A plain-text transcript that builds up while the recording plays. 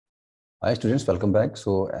Hi students, welcome back.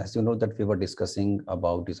 So as you know that we were discussing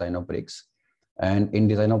about design of brakes, and in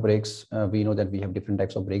design of brakes, we know that we have different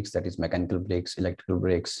types of brakes, that is mechanical brakes, electrical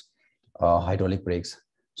brakes, hydraulic brakes.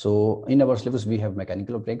 So in our syllabus, we have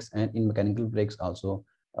mechanical brakes, and in mechanical brakes also,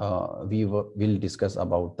 will discuss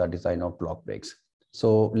about the design of block brakes.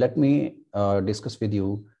 So let me discuss with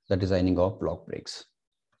you the designing of block brakes.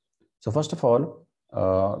 So first of all,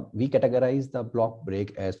 we categorize the block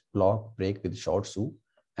brake as block brake with short shoe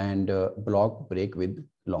and block brake with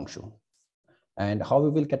long shoe. And how we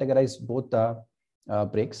will categorize both the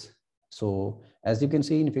brakes. So as you can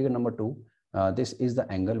see in figure number 2, this is the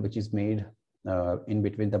angle which is made in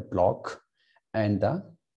between the block and the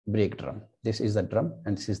brake drum. This is the drum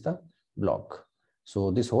and this is the block. So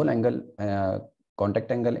this whole angle,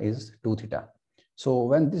 contact angle is 2 theta. So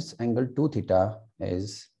when this angle 2 theta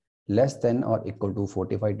is less than or equal to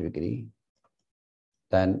 45 degree,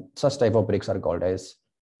 then such type of brakes are called as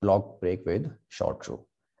block brake with short shoe.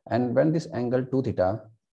 And when this angle 2 theta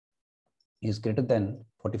is greater than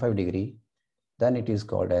 45 degree, then it is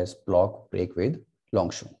called as block brake with long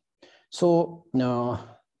shoe. So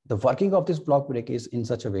the working of this block brake is in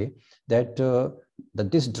such a way that,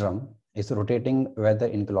 this drum is rotating whether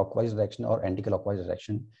in clockwise direction or anti-clockwise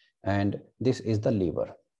direction, and this is the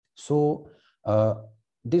lever. So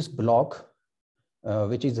this block,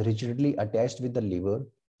 which is rigidly attached with the lever,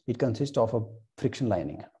 it consists of a friction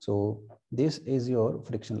lining. So this is your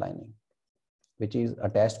friction lining, which is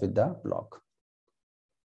attached with the block.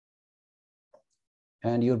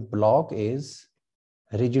 And your block is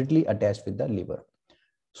rigidly attached with the lever.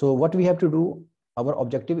 So what we have to do, our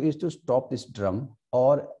objective is to stop this drum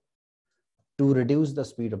or to reduce the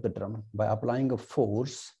speed of the drum by applying a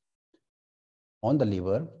force on the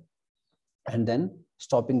lever and then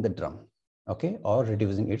stopping the drum, okay, or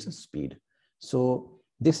reducing its speed. So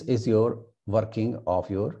this is your working of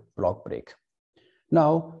your block brake.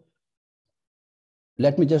 Now,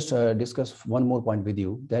 let me just discuss one more point with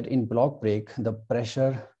you, that in block brake, the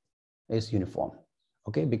pressure is uniform,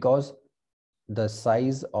 okay, because the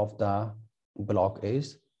size of the block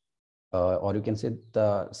is, or you can say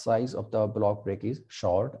the size of the block brake is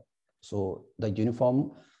short. So the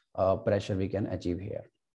uniform pressure we can achieve here.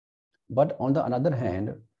 But on the other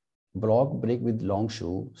hand, block brake with long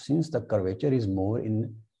shoe, since the curvature is more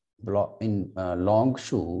in long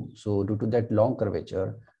shoe, so due to that long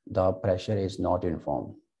curvature, the pressure is not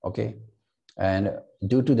uniform, okay. And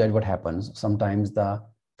due to that, what happens, sometimes the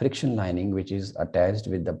friction lining which is attached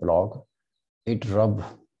with the block, it rub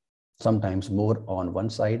sometimes more on one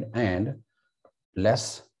side and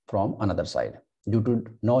less from another side due to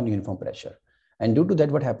non-uniform pressure. And due to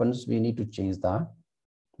that, what happens, we need to change the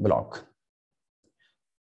block.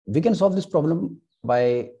 We can solve this problem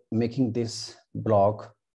by making this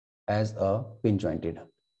block as a pin jointed,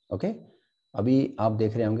 okay. अभी आप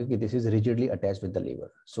देख रहे होंगे कि this is rigidly attached with the lever.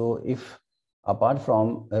 So if apart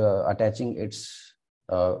from attaching its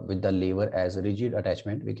with the lever as a rigid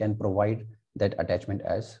attachment, we can provide that attachment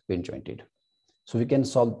as pin jointed. So we can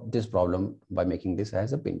solve this problem by making this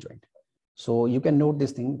as a pin joint. So you can note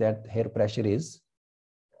this thing, that here pressure is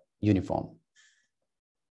uniform.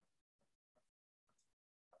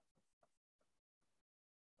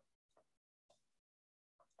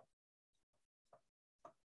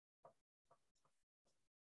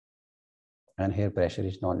 And here pressure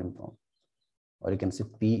is non-uniform, or you can say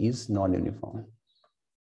P is non-uniform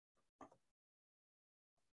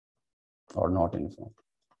or not uniform.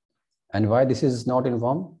 And why this is not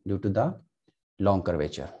uniform? Due to the long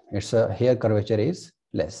curvature. It's a here curvature is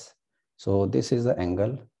less. So this is the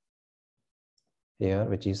angle here,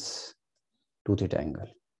 which is 2 theta angle.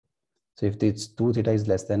 So if this 2 theta is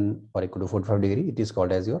less than or equal to 45 degree, it is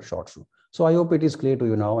called as your short shoe. So I hope it is clear to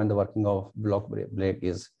you now, and the working of block brake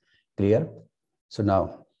is clear. So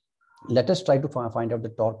now let us try to find out the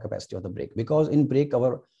torque capacity of the brake, because in brake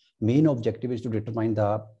our main objective is to determine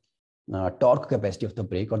the torque capacity of the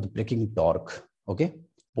brake or the braking torque, okay.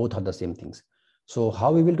 Both are the same things. So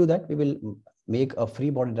how we will do that? We will make a free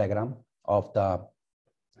body diagram of the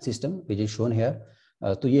system, which is shown here.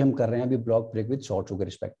 तो ये हम कर रहे हैं अभी block brake with short shoe के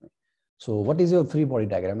respect में. So what is your free body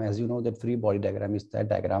diagram? As you know, that free body diagram is that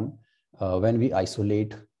diagram when we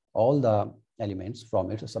isolate all the elements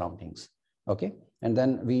from its surroundings, okay, and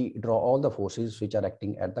then we draw all the forces which are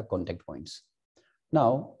acting at the contact points.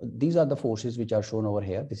 Now these are the forces which are shown over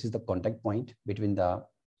here. This is the contact point between the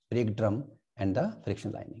brake drum and the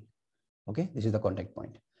friction lining, okay. This is the contact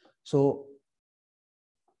point. So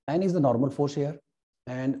N is the normal force here,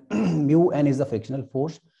 and mu N is the frictional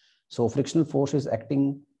force. So frictional force is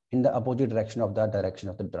acting in the opposite direction of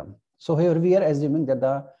the drum. So here we are assuming that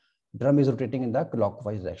the drum is rotating in the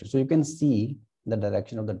clockwise direction. So you can see the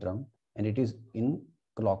direction of the drum and it is in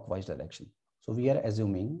clockwise direction. So we are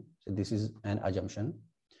assuming, so this is an assumption,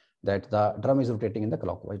 that the drum is rotating in the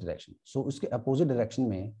clockwise direction. So उसके opposite direction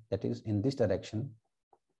में, that is in this direction,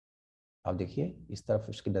 आप देखिए इस तरफ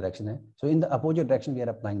इसकी direction है. So in the opposite direction we are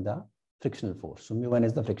applying the frictional force. So mu1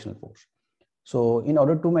 is the frictional force. So in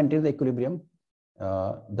order to maintain the equilibrium,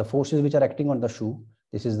 the forces which are acting on the shoe,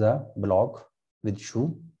 this is the block with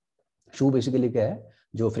shoe. Shoe basically क्या है,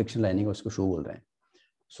 जो friction lining है उसको shoe बोल रहे हैं.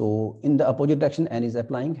 So in the opposite direction n is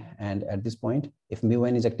applying, and at this point if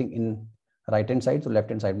mu1 is acting in right hand side, so left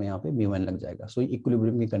hand side में यहाँ पे mu1 लग जाएगा. So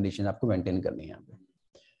equilibrium की condition आपको maintain करनी है यहाँ पे.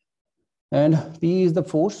 And P is the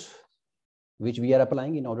force which we are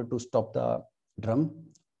applying in order to stop the drum,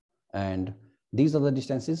 and these are the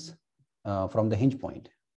distances from the hinge point.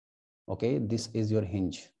 Okay, this is your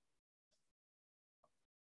hinge.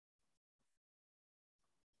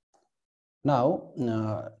 Now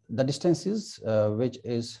the distances which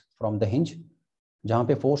is from the hinge, जहाँ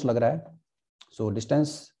पे force लग रहा है, so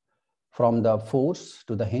distance from the force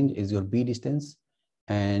to the hinge is your B distance,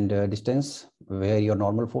 and distance where your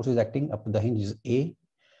normal force is acting up to the hinge is A,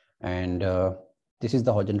 and this is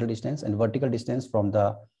the horizontal distance, and vertical distance from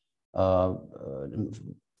the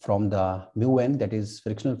mu1, that is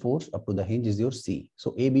frictional force, up to the hinge is your C.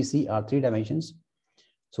 So A, B, C are 3 dimensions.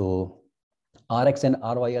 So Rx and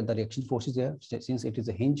Ry are the reaction forces here. Since it is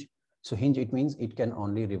a hinge, so hinge, it means it can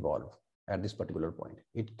only revolve at this particular point.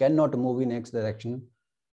 It cannot move in X direction,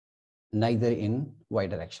 neither in Y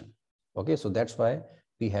direction. Okay, so that's why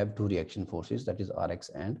we have 2 reaction forces, that is Rx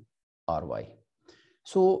and Ry.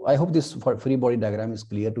 So I hope this free body diagram is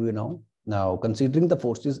clear to you now. Now, considering the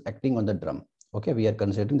forces acting on the drum, okay, we are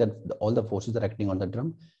considering that all the forces are acting on the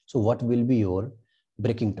drum. So what will be your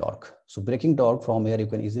braking torque? So braking torque, from here you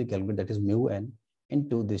can easily calculate, that is mu n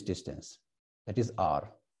into this distance, that is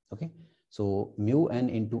R. Okay, so mu n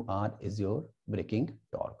into R is your braking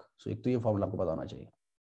torque. So एक तो ये formula आपको पता होना चाहिए.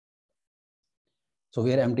 So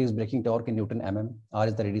where mt is braking torque in Newton mm, R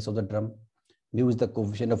is the radius of the drum, mu is the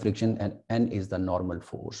coefficient of friction, and n is the normal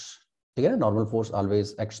force. Okay, normal force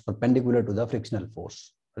always acts perpendicular to the frictional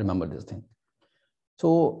force. Remember this thing.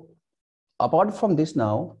 So apart from this,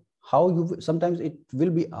 now how you, sometimes it will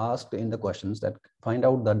be asked in the questions that find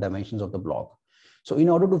out the dimensions of the block. So in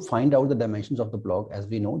order to find out the dimensions of the block, as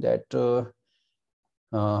we know that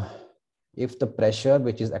if the pressure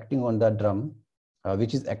which is acting on the drum,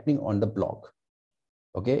 which is acting on the block,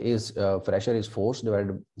 okay, is pressure is force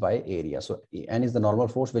divided by area. So n is the normal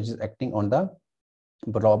force which is acting on the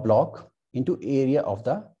block into area of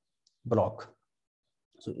the block.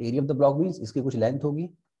 So area of the block means इसकी कुछ length होगी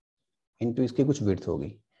into इसकी कुछ width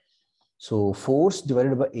होगी. So force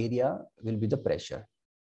divided by area will be the pressure.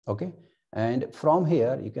 Okay, and from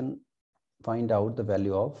here you can find out the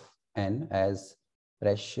value of n as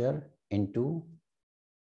pressure into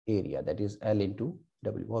area, that is L into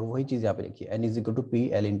W. और वही चीज यहाँ पे लिखी है, n is equal to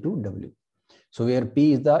P L into W. So where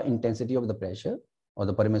P is the intensity of the pressure or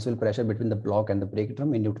the permissible pressure between the block and the brake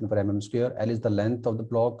drum in Newton per mm square, L is the length of the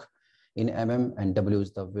block in mm, and W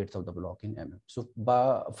is the width of the block in mm. So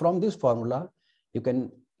from this formula you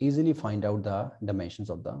can easily find out the dimensions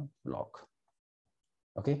of the block.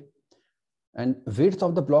 Okay, and width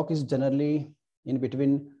of the block is generally in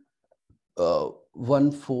between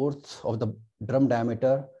 1/4 of the drum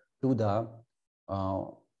diameter to the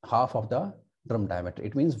half of the drum diameter.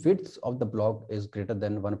 It means width of the block is greater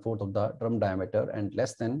than 1/4 of the drum diameter and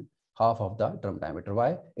less than half of the drum diameter.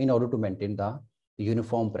 Why? In order to maintain the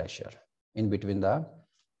uniform pressure in between the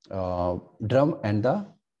drum and the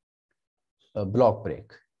block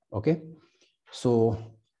brake. Okay, so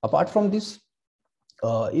apart from this,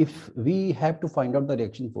 if we have to find out the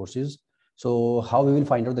reaction forces, so how we will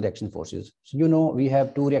find out the reaction forces? So you know we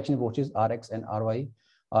have 2 reaction forces, Rx and Ry.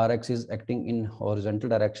 Rx is acting in horizontal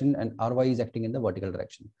direction and Ry is acting in the vertical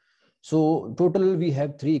direction. So total we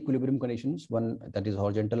have 3 equilibrium conditions. One, that is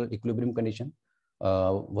horizontal equilibrium condition,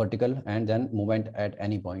 vertical, and then movement at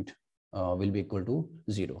any point will be equal to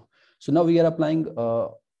 0. So now we are applying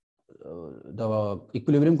the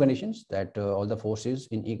equilibrium conditions, that all the forces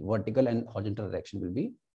in vertical and horizontal direction will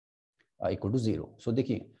be equal to 0. So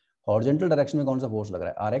देखिए horizontal direction में कौन सा force लग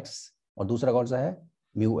रहा है, Rx, और दूसरा कौन सा है,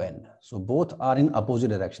 mu n. So both are in opposite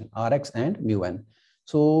direction, Rx and mu n.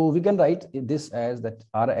 So we can write this as that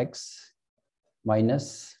Rx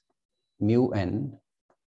minus mu n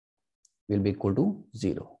will be equal to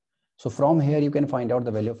 0. So from here you can find out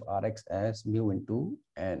the value of Rx as mu into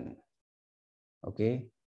n. Okay,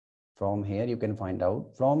 from here you can find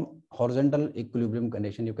out, from horizontal equilibrium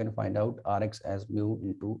condition you can find out Rx as mu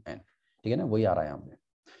into n. ठीक है ना, वही आ रहा है यहाँ पे.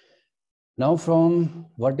 Now from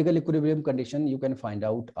vertical equilibrium condition, you can find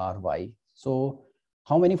out Ry. So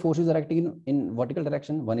how many forces are acting in vertical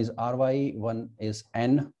direction? One is Ry, one is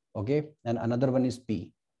N, okay, and another one is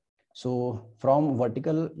P. So from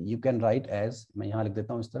vertical, you can write as, मैं यहाँ लिख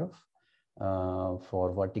देता हूँ इस तरफ, for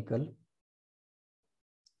vertical,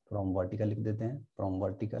 from vertical लिख देते हैं, from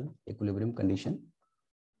vertical equilibrium condition,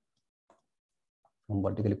 from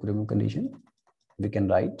vertical equilibrium condition, we can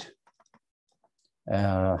write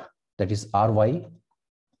that is Ry,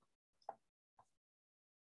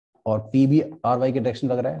 और P भी Ry के डायरेक्शन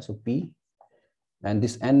लग रहा है, so P, and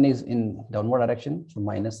this N is in downward direction, so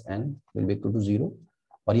minus N will be equal to 0,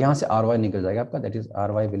 और यहाँ से Ry निकल जाएगा आपका, that is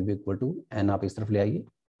Ry will be equal to N, आप इस तरफ ले आइए,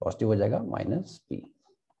 पॉजिटिव हो जाएगा, minus P.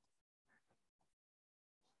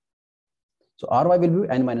 So Ry will be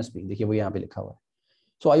N minus P, देखिए वो यहाँ पे लिखा हुआ है.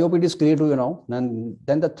 So I hope it is clear to you now. And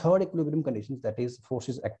then the third equilibrium conditions, that is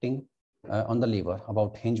forces acting on the lever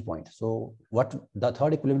about hinge point. So what the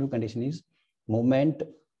third equilibrium condition is, moment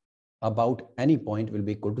about any point will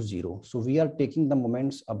be equal to 0. So we are taking the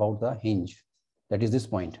moments about the hinge, that is this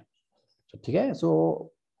point. So okay,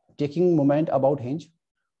 so taking moment about hinge,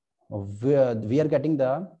 we are getting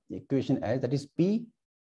the equation as, that is P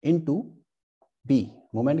into B.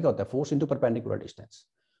 Moment क्या होता है? Force into perpendicular distance.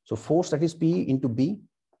 So force, that is P into B.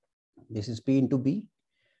 This is P into B,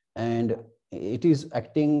 and it is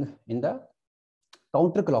acting in the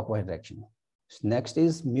counterclockwise direction. Next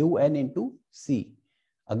is mu N into C.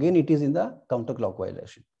 Again, it is in the counterclockwise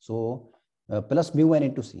direction. So plus mu N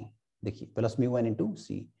into C. देखिए, plus mu N into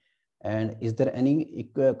C. And is there any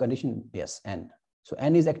condition? Yes, N. So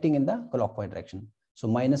N is acting in the clockwise direction. So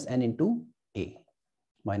minus N into A.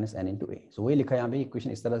 Minus N into A. So वही लिखा है यहाँ पे,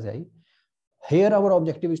 equation इस तरह से आई. Here our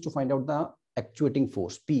objective is to find out the actuating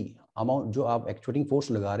force P, amount जो आप एक्चुएटिंग फोर्स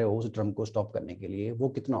लगा रहे हो उस ड्रम को स्टॉप करने के लिए, वो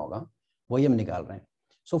कितना होगा, वही हम निकाल रहे हैं.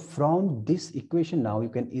 So from this equation now you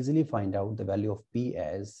can easily find out the value of P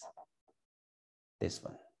as this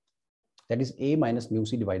one, that is A minus mu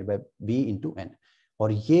C divided by B into N.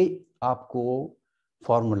 और ये आपको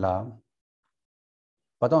फॉर्मूला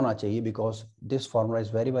पता होना चाहिए, because this formula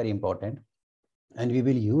is very very important, and we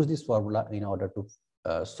will use this formula in order to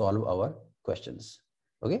solve our questions.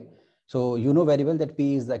 Okay, so you know very well that P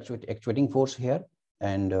is the actuating force here,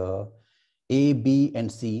 and A, B,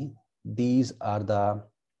 and C, these are the,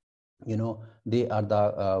 they are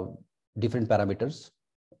the different parameters.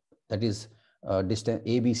 That is distance.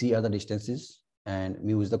 A, B, C are the distances, and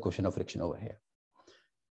mu is the coefficient of friction over here.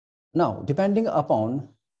 Now, depending upon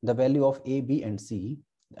the value of A, B, and C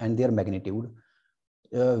and their magnitude,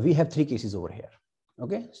 we have three cases over here.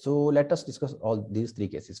 Okay, so let us discuss all these three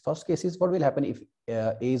cases. First case is, what will happen if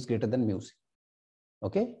A is greater than mu C?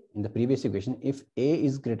 Okay, in the previous equation, if A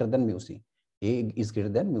is greater than mu C, A is greater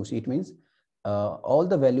than mu C, it means all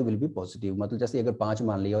the value will be positive. मतलब जैसे अगर 5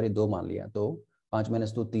 मान लिया और ये 2 मान लिया, तो 5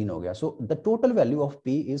 minus 2 3 हो गया. So the total value of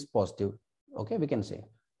P is positive. Okay, we can say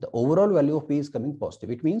the overall value of P is coming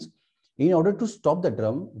positive. It means in order to stop the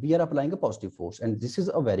drum, we are applying a positive force, and this is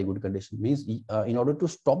a very good condition. Means in order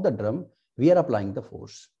to stop the drum, we are applying the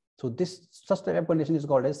force. So this such type of condition is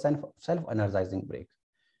called as self-energizing brake.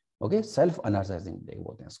 Okay, self-energizing brake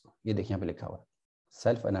बोलते हैं इसको. ये देखिए यहाँ पे लिखा हुआ है,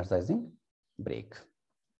 self-energizing brake.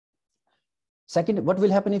 Second, what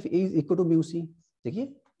will happen if A is equal to mu C? देखिए,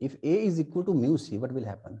 if A is equal to mu C, what will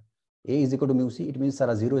happen? A is equal to mu C, it means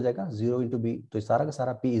सारा 0 हो जाएगा, 0 into B, तो सारा का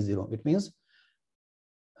सारा P is 0. It means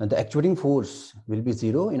the actuating force will be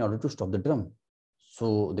 0 in order to stop the drum.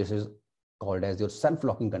 So this is called as your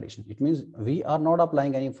self-locking condition. It means we are not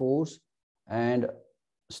applying any force, and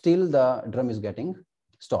still the drum is getting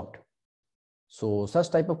stopped. So such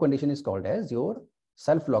type of condition is called as your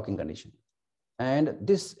self-locking condition, and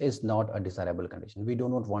this is not a desirable condition. We do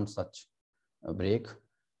not want such a brake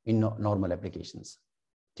in normal applications.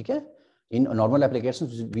 Okay, in normal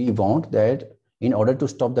applications we want that in order to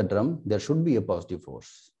stop the drum there should be a positive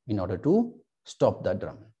force in order to stop the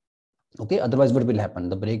drum. Okay, otherwise what will happen?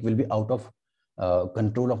 The brake will be out of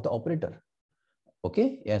control of the operator. Okay,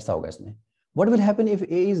 ऐसा होगा इसमें. What will happen if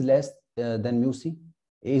A is less than mu C?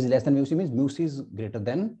 A is less than mu C means mu C is greater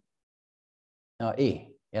than A.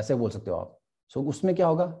 ऐसे बोल सकते हो आप. So उसमें क्या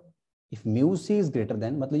होगा? If mu C is greater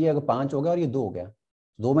than, मतलब ये अगर 5 हो गया और ये 2 हो गया,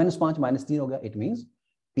 2 minus 5 minus 3 हो गया, it means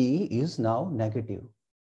P is now negative.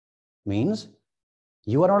 Means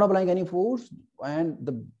you are not applying any force,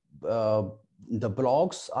 and the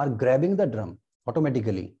blocks are grabbing the drum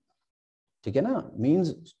automatically. ठीक है ना?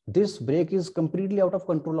 Means this brake is completely out of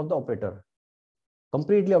control of the operator.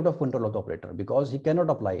 Completely out of control of the operator, because he cannot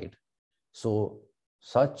apply it. So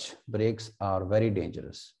such brakes are very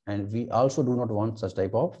dangerous, and we also do not want such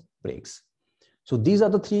type of brakes. So these are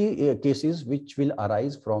the three cases which will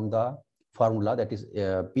arise from the formula, that is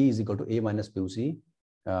P is equal to A minus PUC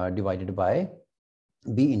divided by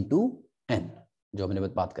B into N, जो हमने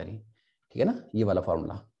बात करी, ठीक है ना, ये वाला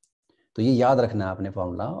formula. तो ये याद रखना है आपने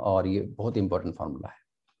फॉर्मूला, और ये बहुत इंपॉर्टेंट फॉर्मूला है.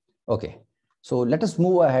 Okay, so let us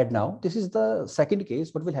move ahead now. This is the second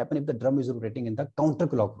case. What will happen if the drum is rotating in the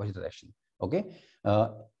counterclockwise direction? Okay,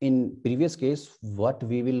 in previous case what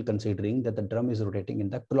we will considering that the drum is rotating in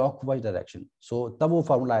the clockwise direction. So तब वो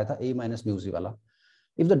formula आया था A minus mu c वाला.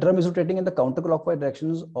 If the drum is rotating in the counterclockwise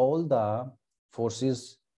directions, all the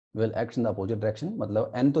forces will act in the opposite direction.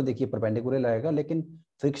 मतलब n तो देखिए perpendicular लगेगा, लेकिन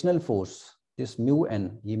frictional force this mu N,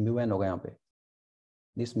 ये म्यू एन होगा यहाँ पे,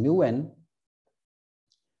 this mu N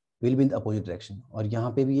will be in the opposite direction, और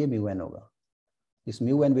यहाँ पे भी ये mu n होगा, this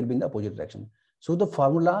mu n will be in the opposite direction. So the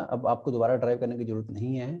formula, अब आपको दोबारा ड्राइव करने की जरूरत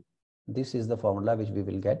नहीं है. This is the formula which we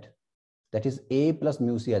will get, that is A plus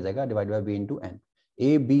mu c आ जाएगा divided by B into n.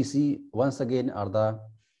 A, B, C once again are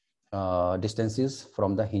the distances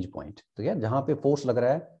from the hinge point. तो क्या, जहाँ पे force लग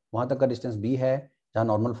रहा है वहां तक का डिस्टेंस B है, जहाँ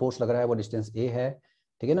नॉर्मल फोर्स लग रहा है वो डिस्टेंस A है,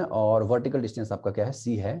 ठीक है ना, और वर्टिकल डिस्टेंस आपका क्या है,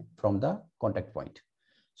 C है from the contact point.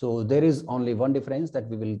 So there is only one difference, that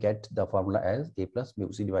we will get the formula as A plus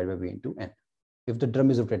mu c divided by B into n if the drum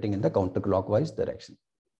is rotating in the counterclockwise direction.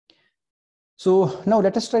 So now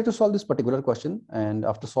let us try to solve this particular question, and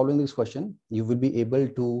after solving this question you will be able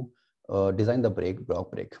to design the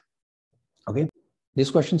block brake. Okay, this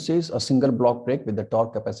question says a single block brake with the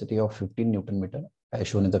torque capacity of 15 Newton meter as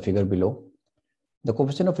shown in the figure below. The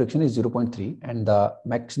coefficient of friction is 0.3 and the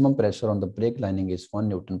maximum pressure on the brake lining is 1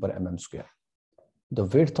 Newton per mm square. The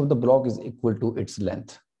width of the block is equal to its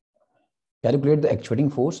length. Calculate the actuating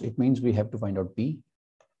force. It means we have to find out P.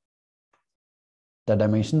 The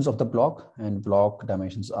dimensions of the block, and block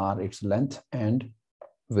dimensions are its length and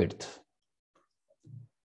width.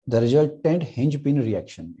 The resultant hinge pin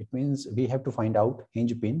reaction. It means we have to find out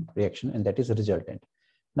hinge pin reaction, and that is resultant.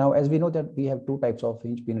 Now, as we know that we have two types of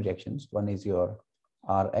hinge pin reactions. One is your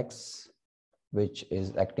Rx, which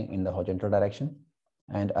is acting in the horizontal direction,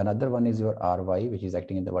 and another one is your Ry, which is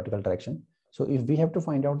acting in the vertical direction. So if we have to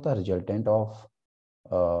find out the resultant of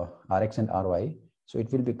Rx and Ry, so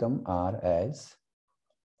it will become R as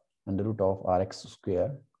under root of Rx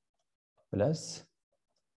square plus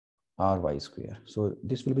Ry square. So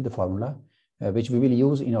this will be the formula which we will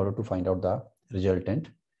use in order to find out the resultant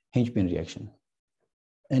hinge pin reaction.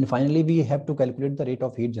 And finally, we have to calculate the rate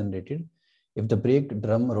of heat generated if the brake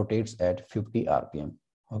drum rotates at 50 RPM.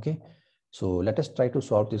 Okay. So let us try to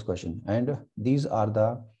solve this question, and these are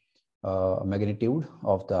the magnitude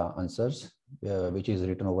of the answers which is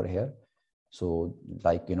written over here. So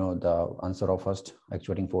like, you know, the answer of first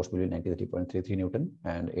actuating force will be 93.33 Newton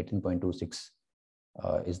and 18.26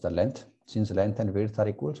 is the length. Since length and width are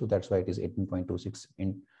equal, so that's why it is 18.26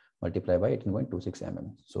 in multiplied by 18.26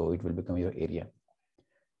 mm. So it will become your area.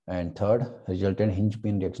 And third, resultant hinge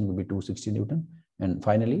pin reaction will be 260 Newton. And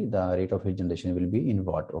finally, the rate of heat generation will be in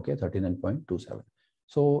watt, okay, 39.27.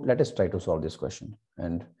 So let us try to solve this question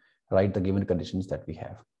and write the given conditions that we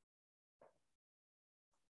have.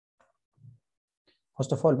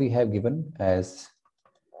 First of all, we have given as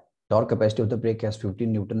torque capacity of the brake as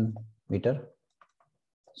 15 Newton meter.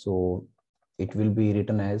 So it will be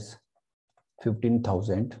written as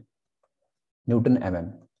 15,000 Newton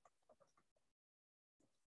mm.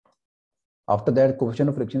 After that, coefficient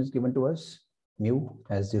of friction is given to us, mu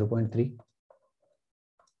as 0.3,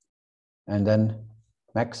 and then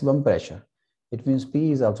maximum pressure, it means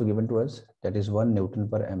P is also given to us, that is 1 Newton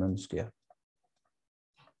per mm square.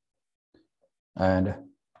 And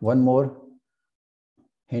one more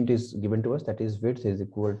hint is given to us, that is width is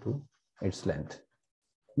equal to its length.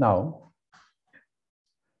 Now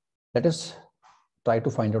let us try to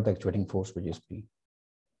find out the actuating force, which is P.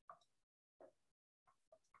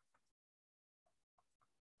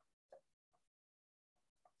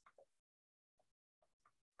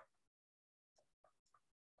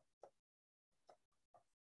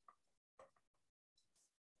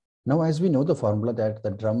 Now, as we know the formula that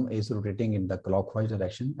the drum is rotating in the clockwise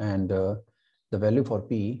direction, and the value for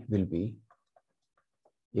P will be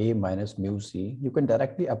A minus mu C. You can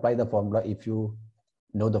directly apply the formula if you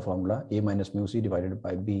know the formula, A minus mu C divided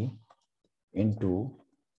by B into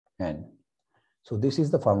N. So this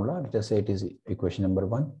is the formula. Let us say it is equation number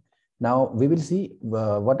 1. Now we will see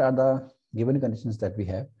what are the given conditions that we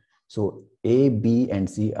have. So A, B, and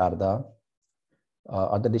C are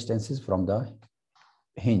the distances from the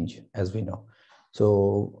hinge, as we know.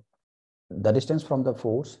 So the distance from the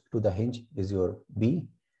force to the hinge is your B.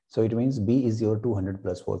 So it means B is your 200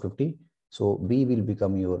 plus 450. So B will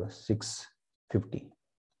become your 650.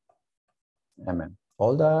 mm.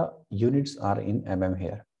 All the units are in mm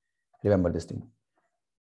here. Remember this thing.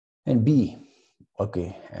 And B,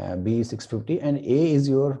 okay, B is 650, and A is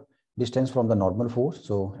your distance from the normal force.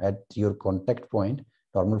 So at your contact point,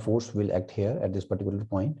 normal force will act here at this particular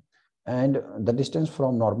point, and the distance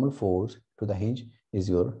from normal force to the hinge is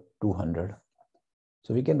your 200.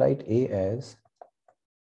 So we can write A as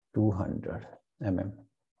 200 mm,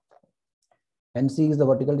 and C is the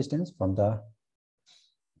vertical distance from the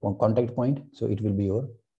contact point, so it will be your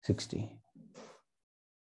 60.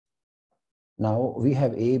 Now we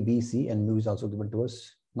have A, B, C, and mu is also given to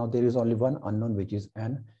us. Now there is only one unknown, which is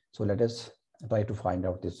n. So let us try to find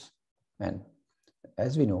out this n.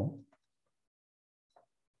 As we know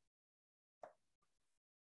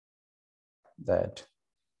that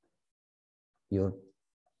your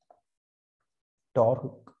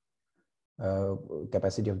torque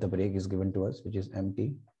capacity of the brake is given to us, which is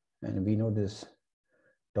mt, and we know this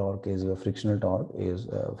torque is a frictional torque, is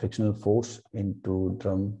frictional force into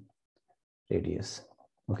drum radius.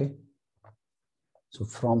 Okay, so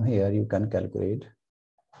from here you can calculate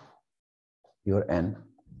your n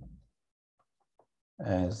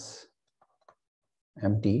as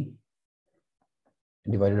mt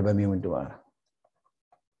divided by mu into r.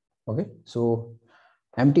 Okay, so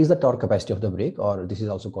mt is the torque capacity of the brake, or this is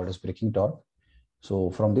also called as braking torque. So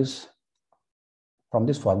from this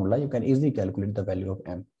formula you can easily calculate the value of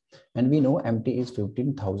m, and we know mt is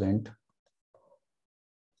 15,000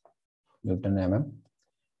 Newton mm,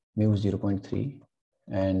 mu is 0.3,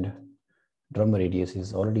 and drum radius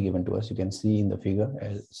is already given to us. You can see in the figure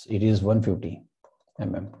as it is 150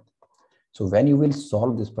 mm. So when you will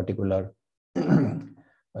solve this particular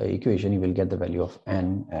equation, you will get the value of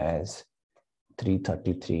n as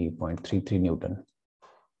 333.33 Newton.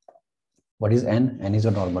 What is n? N is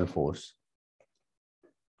a normal force.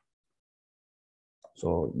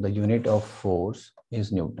 So the unit of force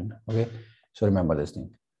is Newton. Okay, so remember this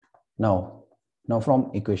thing. Now from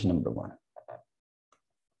equation number 1,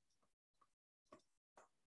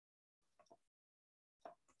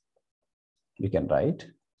 we can write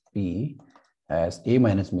P as A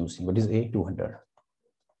minus mu C. What is A? 200.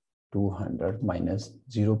 200 minus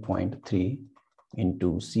 0.3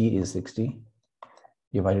 into C is 60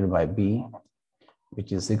 divided by B,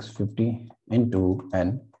 which is 650, into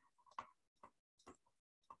N.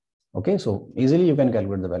 Okay, so easily you can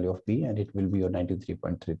calculate the value of P, and it will be your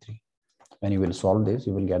 93.33. When you will solve this,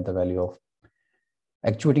 you will get the value of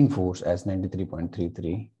actuating force as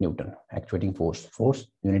 93.33 Newton. Actuating force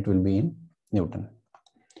unit will be in Newton.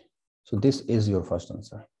 So this is your first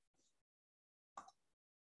answer.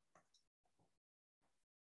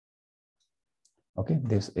 Okay,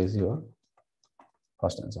 this is your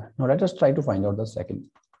first answer. Now let us try to find out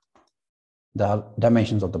the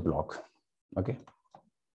dimensions of the block. Okay.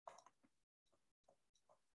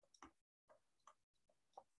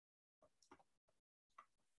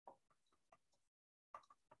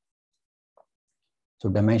 So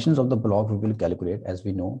dimensions of the block we will calculate. As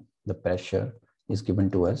we know, the pressure is given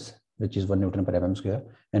to us, which is 1 Newton per mm square,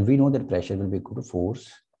 and we know that pressure will be equal to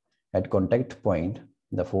force at contact point.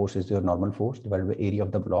 The force is your normal force divided by area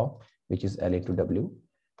of the block, which is L into W.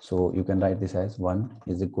 So you can write this as 1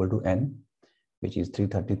 is equal to N, which is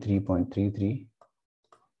 333.33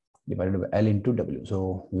 divided by L into W.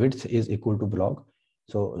 So width is equal to block.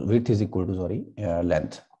 So width is equal to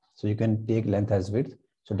length. So you can take length as width.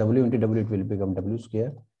 So W into W, it will become W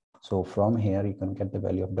square. So from here you can get the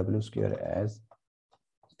value of W square as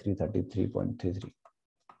 333.33,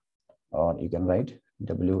 or you can write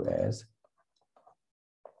W as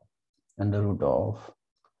under root of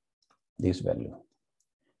this value.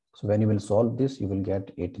 So when you will solve this, you will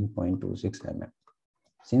get 18.26 mm.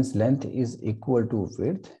 Since length is equal to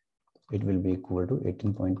width, it will be equal to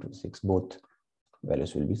 18.26. Both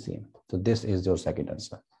values will be same. So this is your second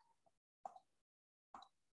answer.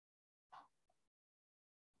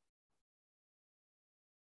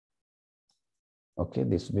 Okay,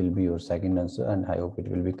 this will be your second answer, and I hope it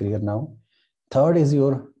will be clear now. Third is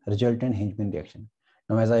your resultant hinge pin reaction.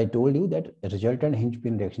 Now, as I told you that resultant hinge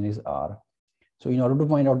pin reaction is R. So in order to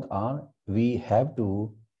find out R, we have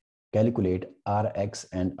to calculate Rx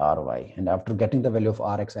and Ry. And after getting the value of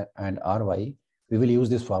Rx and Ry, we will use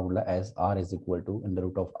this formula as R is equal to under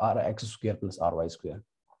root of Rx square plus Ry square.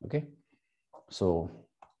 Okay. So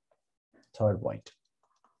third point.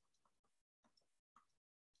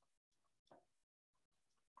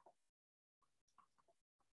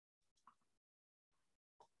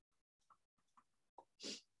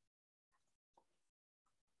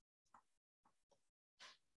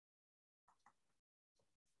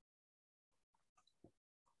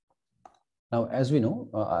 Now, as we know,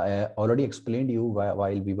 I already explained you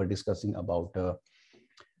while we were discussing about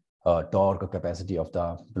torque or capacity of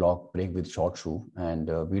the block brake with short shoe,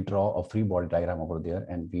 and we draw a free body diagram over there,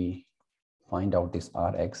 and we find out this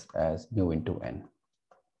Rx as mu into N.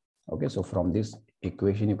 Okay, so from this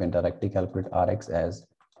equation, you can directly calculate Rx as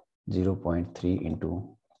 0.3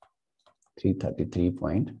 into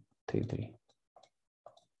 333.33.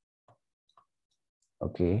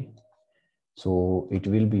 Okay, so it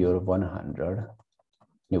will be your 100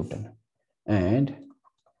 Newton, and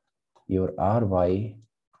your Ry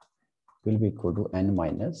will be equal to N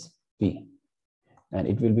minus P, and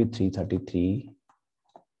it will be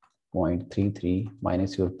 333.33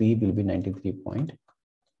 minus your P will be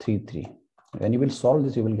 93.33. When you will solve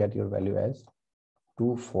this, you will get your value as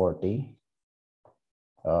 240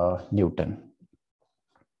 Newton.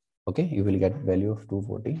 Okay, you will get value of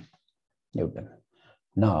 240 Newton.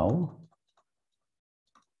 Now,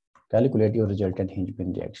 calculate your resultant hinge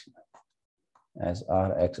pin reaction as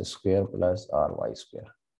Rx square plus Ry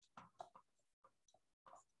square.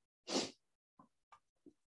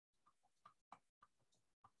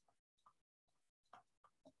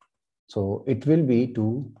 So it will be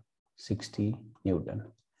 260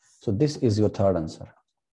 Newton. So this is your third answer.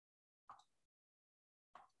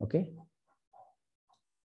 Okay.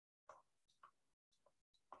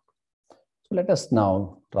 So let us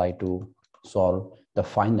now try to solve the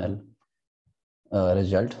final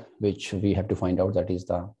result, which we have to find out, that is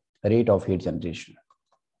the rate of heat generation.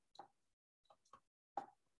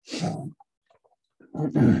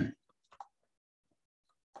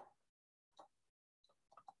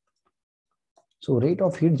 So rate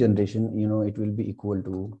of heat generation, you know, it will be equal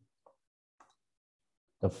to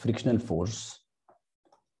the frictional force,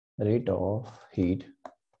 rate of heat.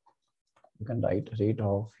 You can write rate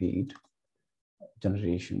of heat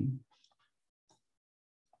generation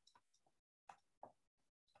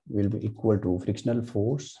will be equal to frictional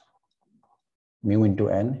force mu into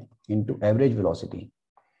N into average velocity.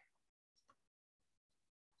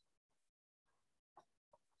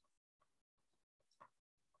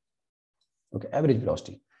 Okay, average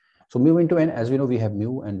velocity. So mu into N, as we know, we have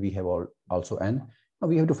mu and we have also N. Now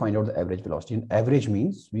we have to find out the average velocity. And average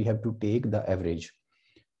means we have to take the average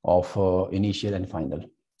of initial and final.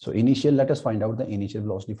 So initial, let us find out the initial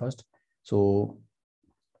velocity first. So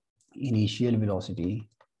initial velocity,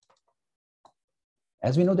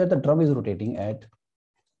 as we know that the drum is rotating at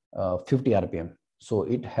 50 RPM. So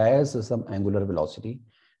it has some angular velocity.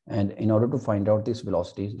 And in order to find out this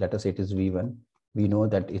velocity, let us say it is V1, we know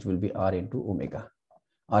that it will be R into omega.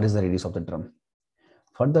 R is the radius of the drum.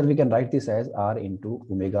 Further, we can write this as R into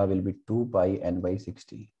omega will be 2 pi N by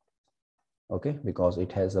 60. Okay, because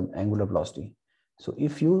it has some angular velocity. So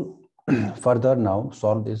if you further now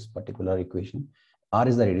solve this particular equation, R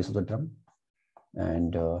is the radius of the drum,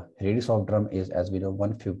 and radius of drum is, as we know,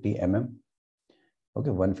 150 mm. Okay,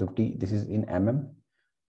 150, this is in mm.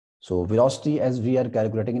 So velocity, as we are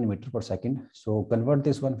calculating in meter per second, so convert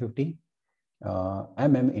this 150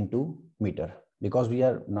 mm into meter, because we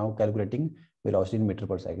are now calculating velocity in meter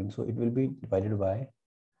per second. So it will be divided by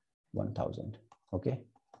 1000. Okay,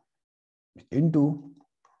 into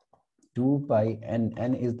 2 pi N.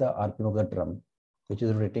 N is the RPM of the drum, which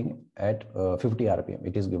is rotating at 50 RPM.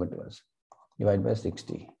 It is given to us. Divide by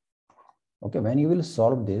 60. Okay, when you will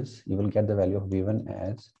solve this, you will get the value of V1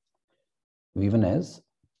 as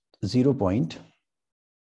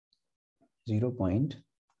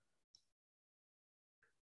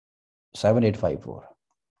 0.7854.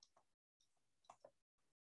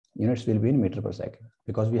 Units will be in meter per second,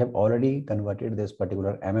 because we have already converted this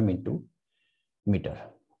particular mm into meter.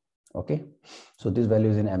 Okay, so this value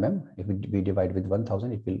is in mm. If we divide with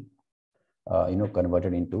 1000, it will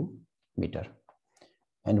converted into meter.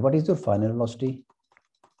 And what is your final velocity?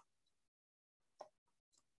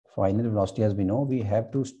 Final velocity, as we know, we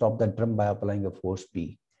have to stop the drum by applying a force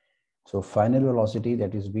P. So final velocity,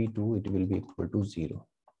 that is V2, it will be equal to 0.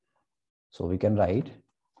 So we can write,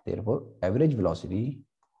 therefore, average velocity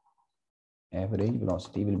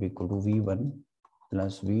will be equal to V1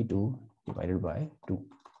 plus V2 divided by 2.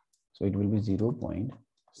 So it will be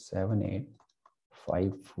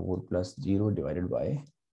 0.7854 plus 0 divided by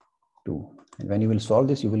 2. And when you will solve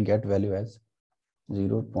this, you will get value as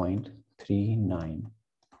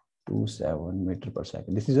 0.3927 meter per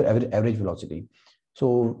second. This is your average velocity.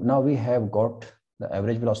 So now we have got the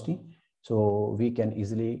average velocity. So we can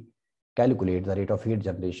easily calculate the rate of heat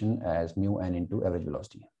generation as mu n into average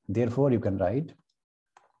velocity. Therefore, you can write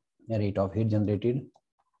a rate of heat generated.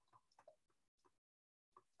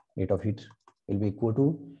 Rate of heat will be equal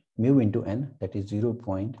to mu into n, that is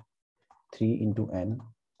 0.3 into n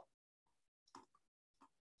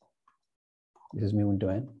this is mu into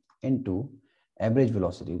n, into average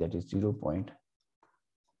velocity, that is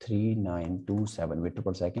 0.3927 meter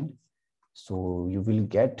per second. So you will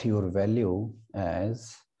get your value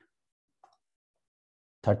as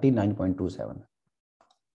 39.27.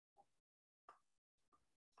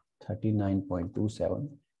 39.27.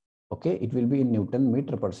 Okay, it will be in Newton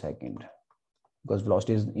meter per second, because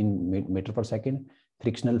velocity is in meter per second.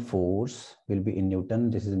 Frictional force will be in Newton.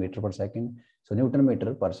 This is meter per second. So Newton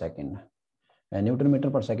meter per second. And Newton meter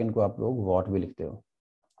per second को आप लोग watt भी लिखते हो,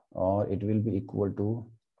 और it will be equal to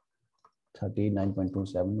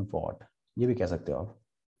 39.27 watt. ये भी कह सकते हो आप.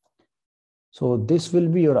 So this will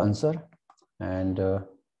be your answer, and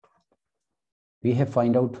we have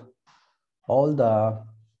find out all the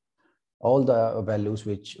values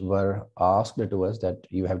which were asked to us, that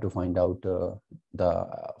you have to find out the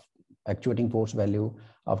actuating force value.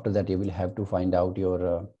 After that, you will have to find out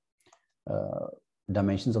your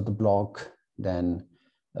dimensions of the block, then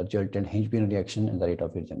resultant Hinge-Pin reaction, and the rate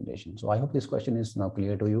of regeneration. So I hope this question is now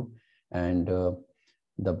clear to you, and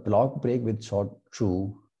the block break with short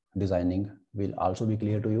through designing will also be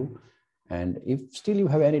clear to you. And if still you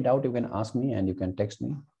have any doubt, you can ask me and you can text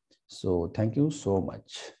me. So thank you so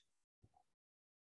much.